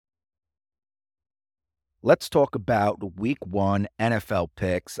Let's talk about week one NFL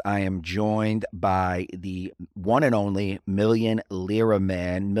picks. I am joined by the one and only Million Lira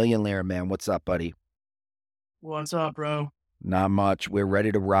Man. Million Lira Man, what's up, buddy? What's up, bro? Not much. We're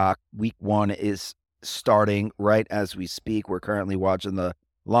ready to rock. Week one is starting right as we speak. We're currently watching the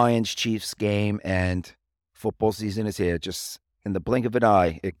Lions Chiefs game, and football season is here. Just in the blink of an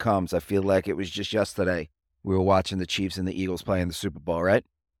eye, it comes. I feel like it was just yesterday we were watching the Chiefs and the Eagles play in the Super Bowl, right?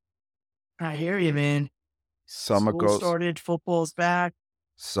 I hear you, man. Summer School goes, started, football's back.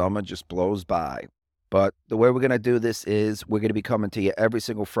 Summer just blows by. But the way we're going to do this is we're going to be coming to you every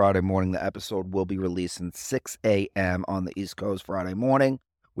single Friday morning. The episode will be releasing 6 a.m. on the East Coast Friday morning.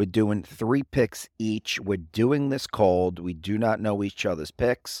 We're doing 3 picks each. We're doing this cold. We do not know each other's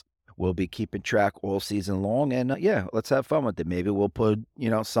picks. We'll be keeping track all season long. And yeah, let's have fun with it. Maybe we'll put,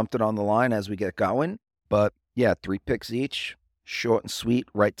 something on the line as we get going. But yeah, 3 picks each. Short and sweet,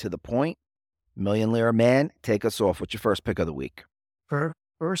 right to the point. Million Lira Man, take us off. What's your first pick of the week?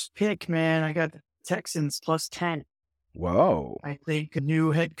 First pick, man. I got the Texans plus 10. Whoa. I think a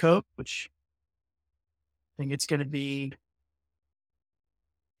new head coach, which I think it's going to be,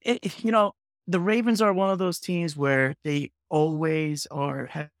 the Ravens are one of those teams where they always are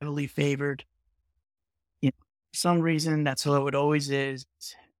heavily favored. For some reason, that's how it always is.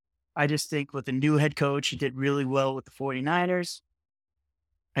 I just think with the new head coach, he did really well with the 49ers.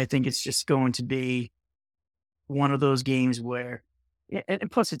 I think it's just going to be one of those games where,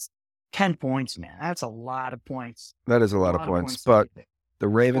 and plus it's 10 points, man. That's a lot of points. That is a A lot of lot of points, points to but pick. the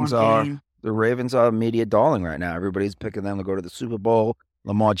Ravens One are game. the Ravens are media darling right now. Everybody's picking them to go to the Super Bowl.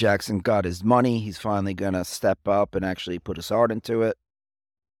 Lamar Jackson got his money. He's finally going to step up and actually put his heart into it.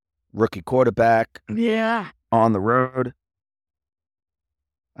 Rookie quarterback Yeah. on the road.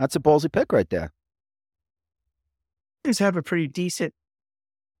 That's a ballsy pick right there. These have a pretty decent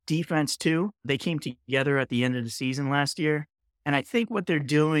defense too. They came together at the end of the season last year. And I think what they're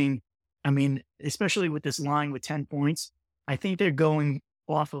doing, I mean, especially with this line with 10 points, I think they're going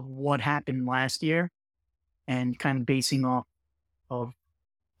off of what happened last year and kind of basing of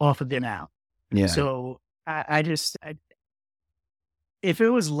off of it now. Yeah, So if it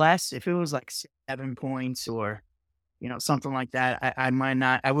was less, if it was like 7 points or, something like that, I might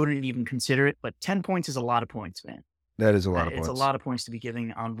not, I wouldn't even consider it. But 10 points is a lot of points, man. that is a lot of It's a points. lot of points to be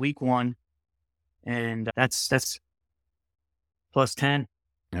giving on week one. And that's plus 10.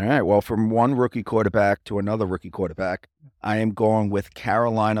 All right. Well, from one rookie quarterback to another rookie quarterback, I am going with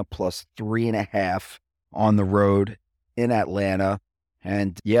Carolina plus 3.5 on the road in Atlanta.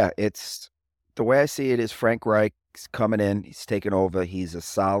 And yeah, it's the way I see it is Frank Reich's coming in. He's taking over. He's a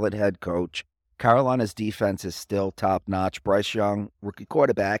solid head coach. Carolina's defense is still top notch. Bryce Young, rookie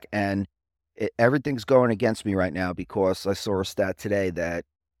quarterback, and everything's going against me right now because I saw a stat today that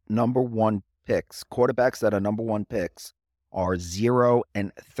number one picks, quarterbacks that are number one picks, are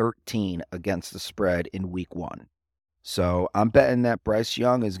 0-13 against the spread in week one. So I'm betting that Bryce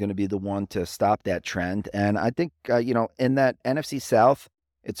Young is going to be the one to stop that trend. And I think, in that NFC South,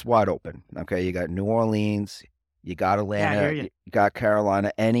 it's wide open. Okay. You got New Orleans, you got Yeah, I hear Atlanta, you. you got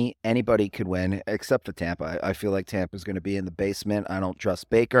Carolina. Anybody could win except for Tampa. I feel like Tampa's going to be in the basement. I don't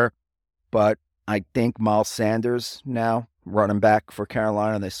trust Baker, but I think Miles Sanders now running back for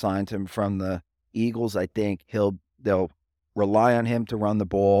Carolina. They signed him from the Eagles. I think they'll rely on him to run the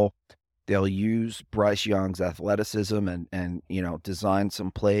ball. They'll use Bryce Young's athleticism and design some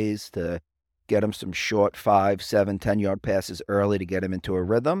plays to get him some short 5, 7, 10-yard passes early to get him into a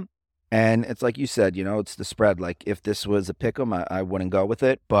rhythm. And it's like you said, it's the spread. Like if this was a pick 'em, I wouldn't go with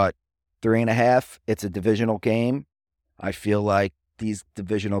it. But 3.5, it's a divisional game. I feel like these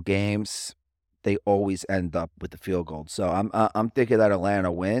divisional games, they always end up with the field goal. So I'm thinking that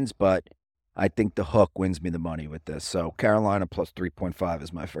Atlanta wins, but I think the hook wins me the money with this. So Carolina plus 3.5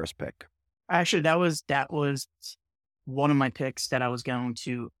 is my first pick. Actually, that was one of my picks that I was going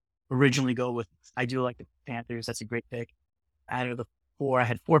to originally go with. I do like the Panthers. That's a great pick. Out of the four, I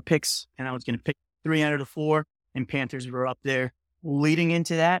had 4 picks, and I was going to pick 3 out of the 4, and Panthers were up there. Leading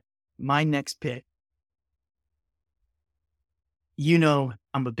into that, my next pick. I'm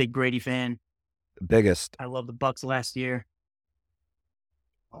a big Brady fan. The biggest. I love the Bucks last year.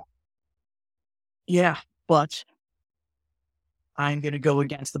 Yeah, but I'm going to go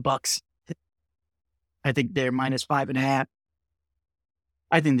against the Bucks. I think they're minus 5.5.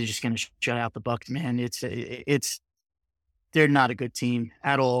 I think they're just going to shut out the Bucks, man. They're not a good team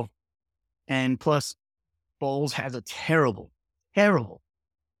at all. And plus, Bowles has a terrible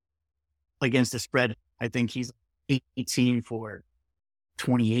against the spread. I think he's 18 for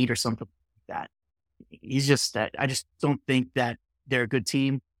 28 or something like that. He's just that. I just don't think that they're a good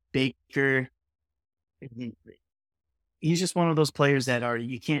team. Baker He's just one of those players that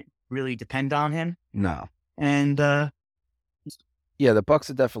you can't really depend on him. No. And, Yeah, the Bucks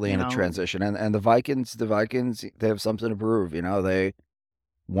are definitely you in a know, transition, and the Vikings, they have something to prove. They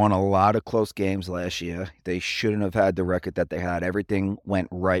won a lot of close games last year. They shouldn't have had the record that they had. Everything went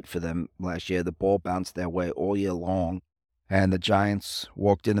right for them last year. The ball bounced their way all year long, and the Giants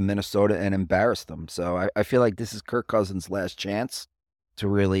walked into Minnesota and embarrassed them. So I feel like this is Kirk Cousins' last chance to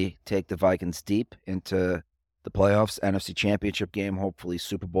really take the Vikings deep into the playoffs, NFC Championship game, hopefully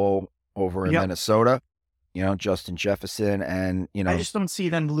Super Bowl over in yep. Minnesota. Justin Jefferson and, I just don't see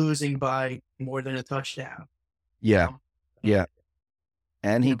them losing by more than a touchdown. yeah, Um, yeah.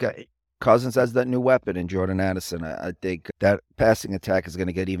 And you he know, got Cousins has that new weapon in Jordan Addison. I think that passing attack is going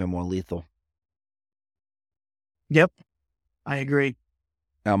to get even more lethal. yep, I agree.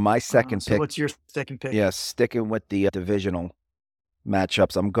 Now, my second So pick, what's your second pick? yeah, sticking with the divisional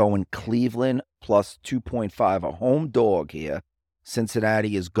matchups, I'm going Cleveland plus 2.5, a home dog here.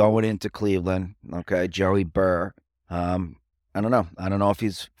 Cincinnati is going into Cleveland. Okay, Joey Burr. I don't know. I don't know if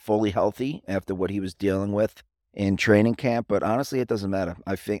he's fully healthy after what he was dealing with in training camp, but honestly, it doesn't matter.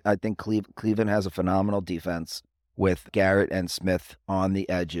 I think Cleveland has a phenomenal defense with Garrett and Smith on the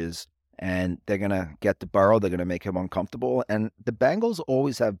edges, and they're gonna get to Burrow. They're gonna make him uncomfortable. And the Bengals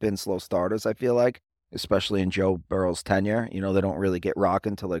always have been slow starters. I feel like, especially in Joe Burrow's tenure. They don't really get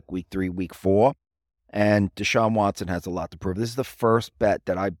rocking until like week 3, week 4. And Deshaun Watson has a lot to prove. This is the first bet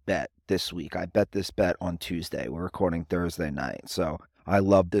that I bet this week. I bet this bet on Tuesday. We're recording Thursday night. So I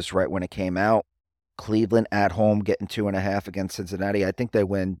loved this right when it came out. Cleveland at home getting 2.5 against Cincinnati. I think they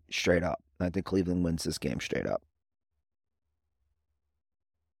win straight up. I think Cleveland wins this game straight up.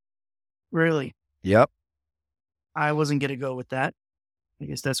 Really? Yep. I wasn't going to go with that. I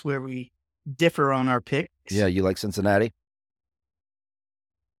guess that's where we differ on our picks. Yeah, you like Cincinnati?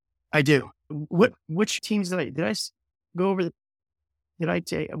 I do. Which teams did I go over? Did I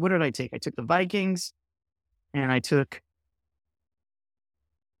take? What did I take? I took the Vikings, and I took.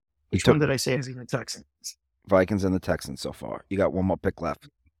 You Which one took did I say? I was the Texans. Vikings and the Texans so far. You got one more pick left.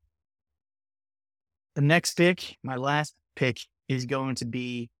 The next pick, my last pick, is going to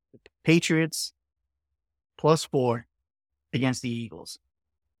be the Patriots +4 against the Eagles.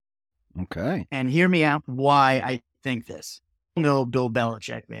 Okay. And hear me out why I think this. No, Bill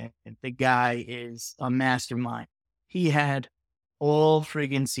Belichick, man. The guy is a mastermind. He had all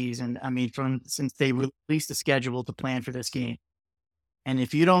friggin' season. I mean, since they released the schedule to plan for this game. And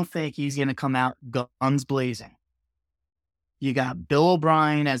if you don't think he's going to come out guns blazing, you got Bill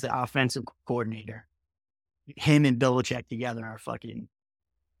O'Brien as the offensive coordinator. Him and Belichick together are fucking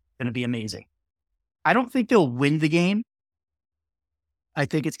going to be amazing. I don't think they'll win the game. I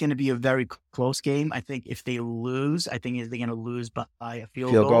think it's going to be a very close game. I think if they lose, I think they're going to lose by a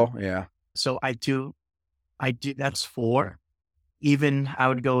field goal. Yeah. So I do. That's 4. Even I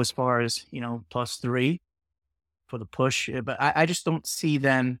would go as far as, +3 for the push. But I just don't see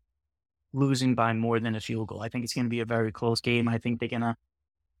them losing by more than a field goal. I think it's going to be a very close game. I think they're going to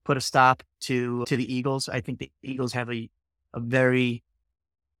put a stop to the Eagles. I think the Eagles have a very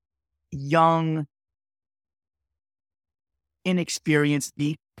young, inexperienced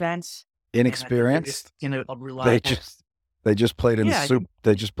defense. Inexperienced? Rely. They just played in Yeah,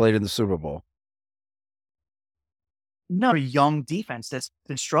 they just played in the Super Bowl. No, young defense that's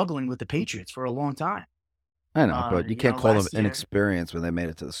been struggling with the Patriots for a long time. I know, but you can't call them last year- inexperienced when they made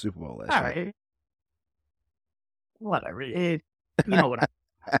it to the Super Bowl last All year. right. Whatever. You know what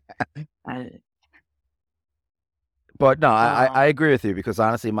But no, I agree with you because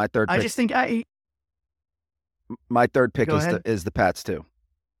honestly, my third I pick, just think my third pick Go is ahead. the Pats too.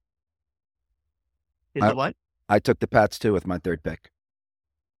 is I- it what? I took the Pats too with my third pick.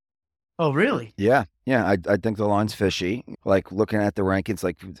 Oh, really? Yeah, yeah. I think the line's fishy. Like looking at the rankings,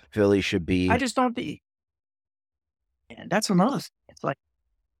 like Philly should be. I just don't think. And that's another thing. It's like,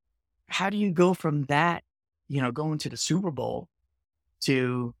 how do you go from that, going to the Super Bowl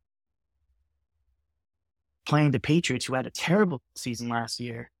to playing the Patriots, who had a terrible season last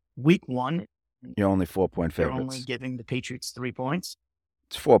year? Week 1, You're only 4-point they're favorites. only giving the Patriots 3 points.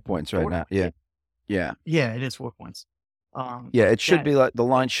 It's 4 points right 4 now. Yeah, yeah, Yeah, it is 4 points. yeah. It should be like the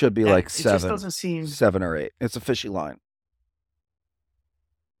line should be like It 7, just doesn't seem. 7 or 8. It's a fishy line.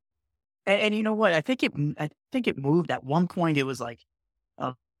 And you know what? I think it moved. At one point, it was like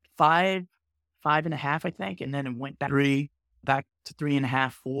a 5, 5.5, I think, and then it went back to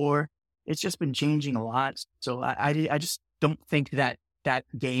 3.5, 4. It's just been changing a lot. So I just don't think that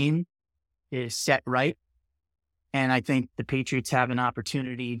game is set right. And I think the Patriots have an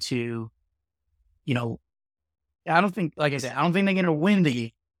opportunity to, I don't think, like I said, I don't think they're going to win the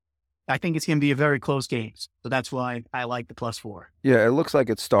game. I think it's going to be a very close game. So that's why I like the +4. Yeah, it looks like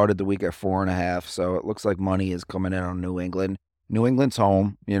it started the week at 4.5, so it looks like money is coming in on New England. New England's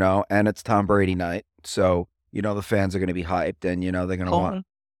home, and it's Tom Brady night, so the fans are going to be hyped, and they're going to want. Home,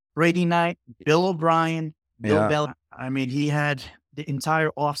 Brady night, Bill O'Brien, Bill Yeah, Belichick. I mean, he had the entire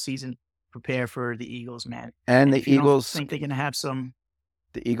offseason prepare for the Eagles, man. and And the if you don't Eagles, think they're going to have some,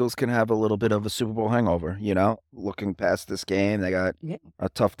 the Eagles can have a little bit of a Super Bowl hangover. Looking past this game, they got yeah, a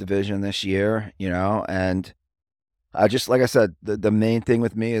tough division this year, and I just, like I said, the main thing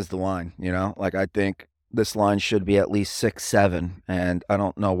with me is the line. Like I think this line should be at least 6-7, and I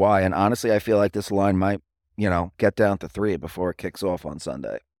don't know why. And honestly, I feel like this line might, get down to 3 before it kicks off on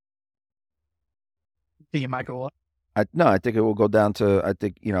Sunday. you might go up, I think it will go down to, I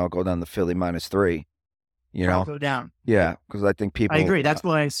think, go down to Philly -3. You probably know, go down. yeah, because I think I people, agree. That's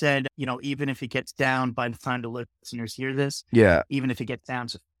why I said, even if it gets down by the time the listeners hear this, yeah, even if it gets down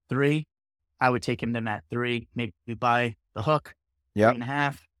to 3, I would take him then at 3, maybe buy the hook, yep,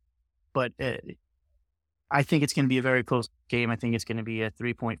 3.5. But I think it's going to be a very close game. I think it's going to be a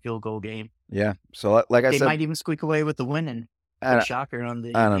 3-point field goal game. yeah. So, like I They said, might even squeak away with the win and put a I, shocker on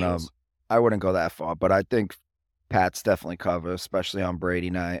the I don't know. Eagles. I wouldn't go that far, but I think Pats definitely cover, especially on Brady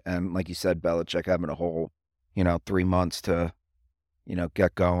night. And like you said, Belichick having a whole, 3 months to,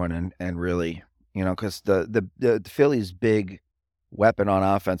 get going and really, because the Phillies' big weapon on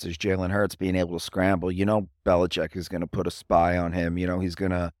offense is Jalen Hurts being able to scramble. Belichick is going to put a spy on him. He's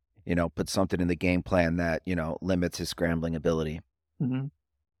going to, put something in the game plan that, limits his scrambling ability. Mm-hmm.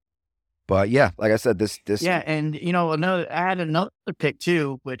 But yeah, like I said, this Yeah, and I had another pick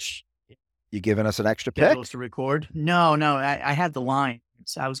too, which you giving us an extra get pick? close to record. No, I had the Lions.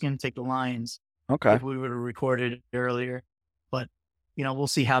 I was going to take the Lions Okay. if we would have recorded it earlier, but we'll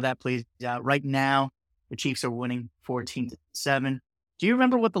see how that plays out. Right now, the Chiefs are winning 14-7. Do you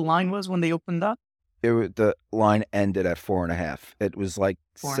remember what the line was when they opened up? The line ended at 4.5. It was like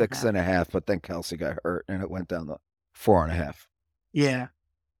 4.5. 6.5, but then Kelsey got hurt and it went down to 4.5. Yeah.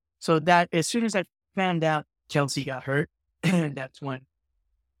 So that as soon as I found out Chelsea got hurt, that's when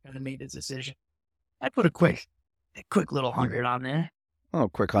I kind of made his decision. I put a quick little 100 on there Oh,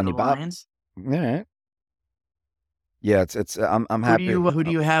 quick for honey the bop. Lions. All right. Yeah, it's I'm Who do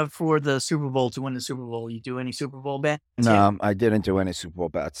happy. you have for the Super Bowl to win the Super Bowl? You do any Super Bowl bets yet? No, I didn't do any Super Bowl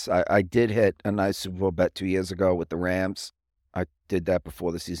bets. I did hit a nice Super Bowl bet 2 years ago with the Rams. I did that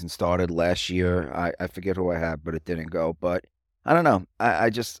before the season started last year. I forget who I had, but it didn't go. But I don't know.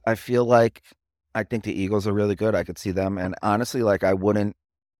 I feel like I think the Eagles are really good. I could see them, and honestly, like I wouldn't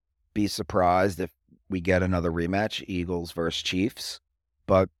be surprised if we get another rematch, Eagles versus Chiefs.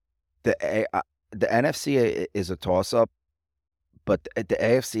 But the NFC is a toss up, but the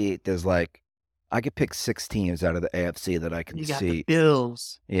AFC there's like I could pick 6 teams out of the AFC that I can You got the see.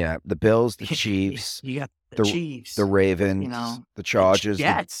 Bills. Yeah, the Bills, the Chiefs, You got the the Chiefs. the Ravens, the The Chargers,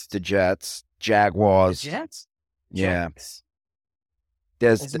 Jets. the Jets, The Jaguars. Jets. Yeah, Jets.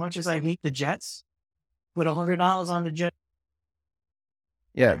 there's As much as I hate the Jets, put $100 on the Jets.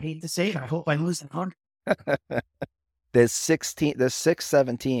 I yeah. hate to say it. I hope I lose 100. There's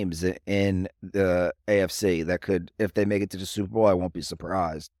 7 teams in the AFC that could, if they make it to the Super Bowl, I won't be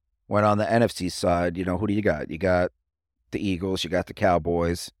surprised. When on the NFC side, who do you got? You got the Eagles, you got the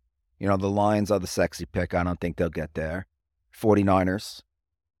Cowboys. The Lions are the sexy pick. I don't think they'll get there. 49ers.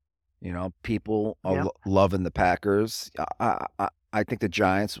 People are Yep. loving the Packers. I think the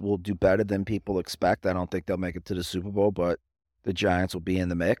Giants will do better than people expect. I don't think they'll make it to the Super Bowl, but the Giants will be in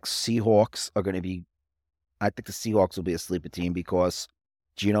the mix. Seahawks are going to be. I think the Seahawks will be a sleeper team because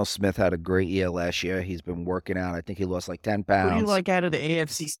Geno Smith had a great year last year. He's been working out. I think he lost like 10 Who do you pounds. like out of the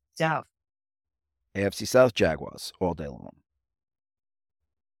AFC South? AFC South Jaguars all day long.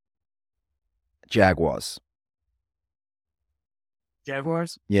 Jaguars.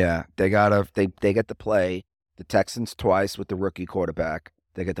 Jaguars? Yeah, they get to play the Texans twice with the rookie quarterback.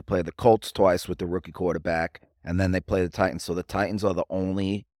 They get to play the Colts twice with the rookie quarterback, and then they play the Titans. So the Titans are the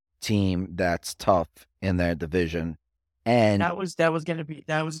only team that's tough in their division. And That was gonna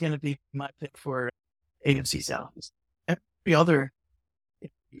be my pick for AFC South. Every other,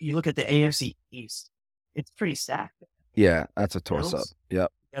 if you look at the AFC East, it's pretty stacked. yeah, that's a toss up. Bills,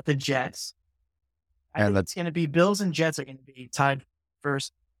 Yep. you got the Jets. I And think the it's gonna be Bills and Jets are gonna be tied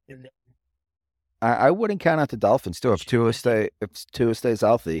first in the I wouldn't count out the Dolphins too if Tua stays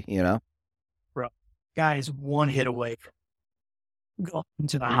healthy. bro. Guys one hit away from going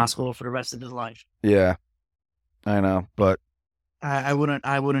into the hospital for the rest of his life. Yeah, I know, but I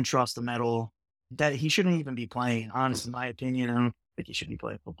wouldn't trust him at all. That he shouldn't even be playing. Honestly, in my opinion, I don't think he should be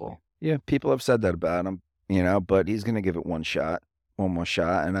playing football. yeah, people have said that about him. But he's gonna give it one shot.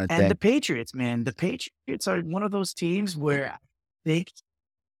 shot. And I And the think Patriots, man, the Patriots are one of those teams where I think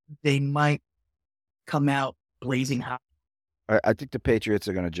they might come out blazing hot. I think the Patriots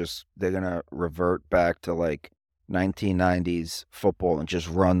are they're gonna revert back to like 1990s football and just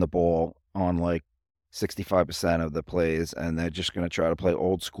run the ball on like 65% of the plays, and they're just gonna try to play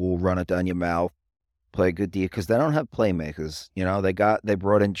old school, run it down your mouth, play a good D because they don't have playmakers. You know, they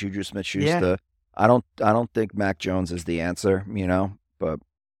brought in Juju Yeah, Smith-Schuster. I don't think Mac Jones is the answer. You know, but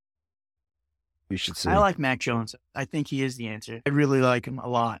we should I see. like Mac Jones. I think he is the answer. I really like him a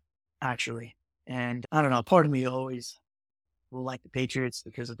lot, actually. And I don't know, part of me always will like the Patriots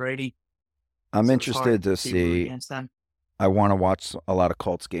because of Brady. I'm So it's hard interested to to root see. against them. I want to watch a lot of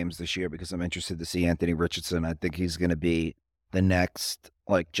Colts games this year because I'm interested to see Anthony Richardson. I think he's going to be the next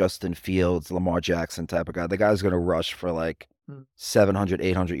like Justin Fields, Lamar Jackson type of guy. The guy's going to rush for like Mm. 700,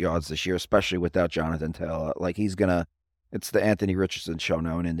 800 yards this year, especially without Jonathan Taylor. Like it's the Anthony Richardson show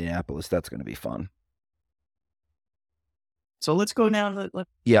now in Indianapolis. That's going to be fun. So let's go down let's go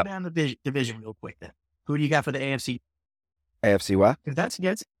Yep. down the division real quick then. Who do you got for the AFC? AFC what? Because that's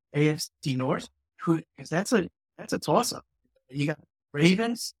against AFC North. Who? Because that's a toss up. You got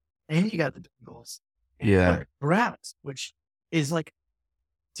Ravens and you got the Bengals. And you Yeah. got Browns, which is like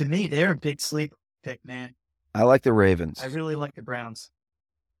to me they're a big sleeper pick, man. I like the Ravens. I really like the Browns.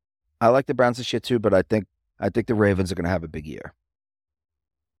 I like the Browns this year too, but I think the Ravens are going to have a big year.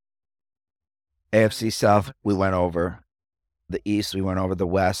 AFC South, we went over. The East, we went over. The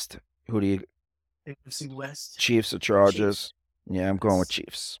West, who do you? AFC West. Chiefs or Chargers? Yeah, I'm going with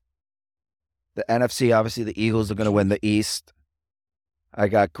Chiefs. The NFC, obviously, the Eagles are going to win the East. I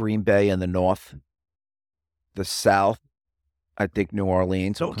got Green Bay in the North. The South, I think New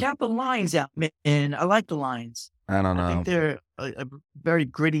Orleans. Don't count the Lions out, man. I like the Lions. I don't I know. think they're a very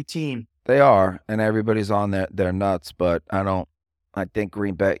gritty team. They are, and everybody's on their nuts, but I don't. I think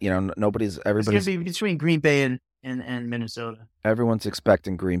Green Bay, you know, It's going to be between Green Bay and Minnesota. everyone's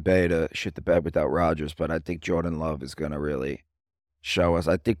expecting Green Bay to shit the bed without Rodgers, but I think Jordan Love is going to really show us.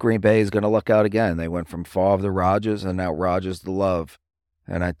 I think Green Bay is going to luck out again. They went from Favre to Rodgers, and now Rodgers to Love,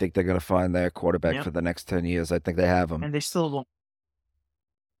 and I think they're going to find their quarterback Yep. for the next 10 years. I think they have him. And they still won't.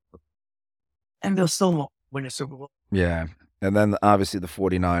 And they'll still won't win a Super Bowl. Yeah, and then obviously the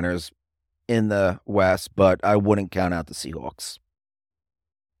 49ers in the West, but I wouldn't count out the Seahawks.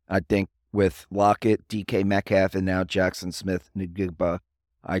 I think with Lockett, DK Metcalf, and now Jackson Smith, Njigba,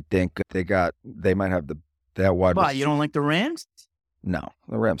 I think they might have their wide. Why, you don't like the Rams? No,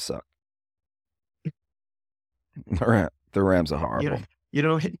 the Rams suck. The Rams are horrible. You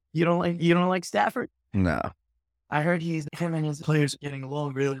don't like Stafford? No. I heard him and his players are getting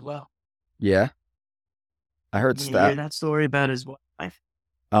along really well. Yeah. I heard You hear that story about his wife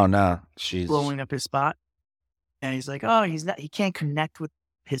Oh no, she's blowing up his spot? And he's like, oh, he can't connect with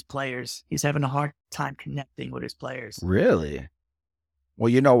his players. He's having a hard time connecting with his players. really. Well,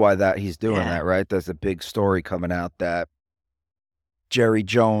 you know why he's doing Yeah. that, right? There's a big story coming out that Jerry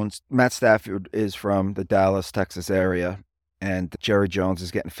Jones, Matt Stafford is from the Dallas, Texas area, and Jerry Jones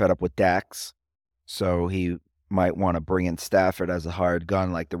is getting fed up with Dax, so he might want to bring in Stafford as a hired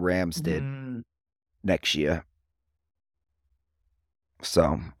gun like the Rams did Mm, next year.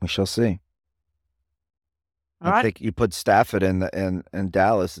 So we shall see. all I right. think you put Stafford in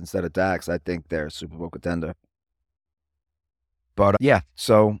Dallas instead of Dax. I think they're a Super Bowl contender. But yeah,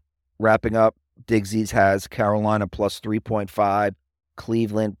 so wrapping up, Digsies has Carolina plus 3.5,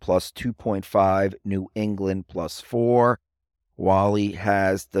 Cleveland plus 2.5, New England plus 4. Wally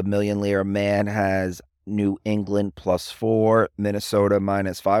has the Million Lira Man has New England plus 4, Minnesota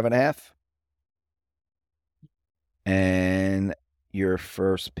minus 5.5. And your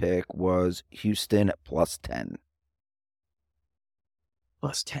first pick was Houston plus 10.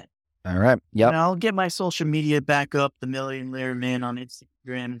 Plus 10. All right. Yep. And I'll get my social media back up, the Million Lira Man on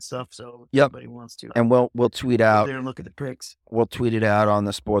Instagram and stuff. So if Yep. anybody wants to, And we'll tweet go out. there and look at the picks. We'll tweet it out on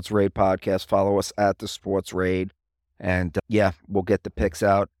the Sports Raid podcast. Follow us at the Sports Raid. And yeah, we'll get the picks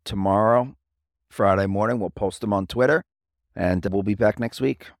out tomorrow, Friday morning. We'll post them on Twitter. And we'll be back next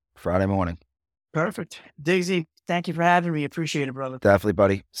week, Friday morning. Perfect. Digsy, thank you for having me. Appreciate it, brother. Definitely,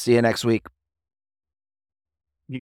 buddy. See you next week.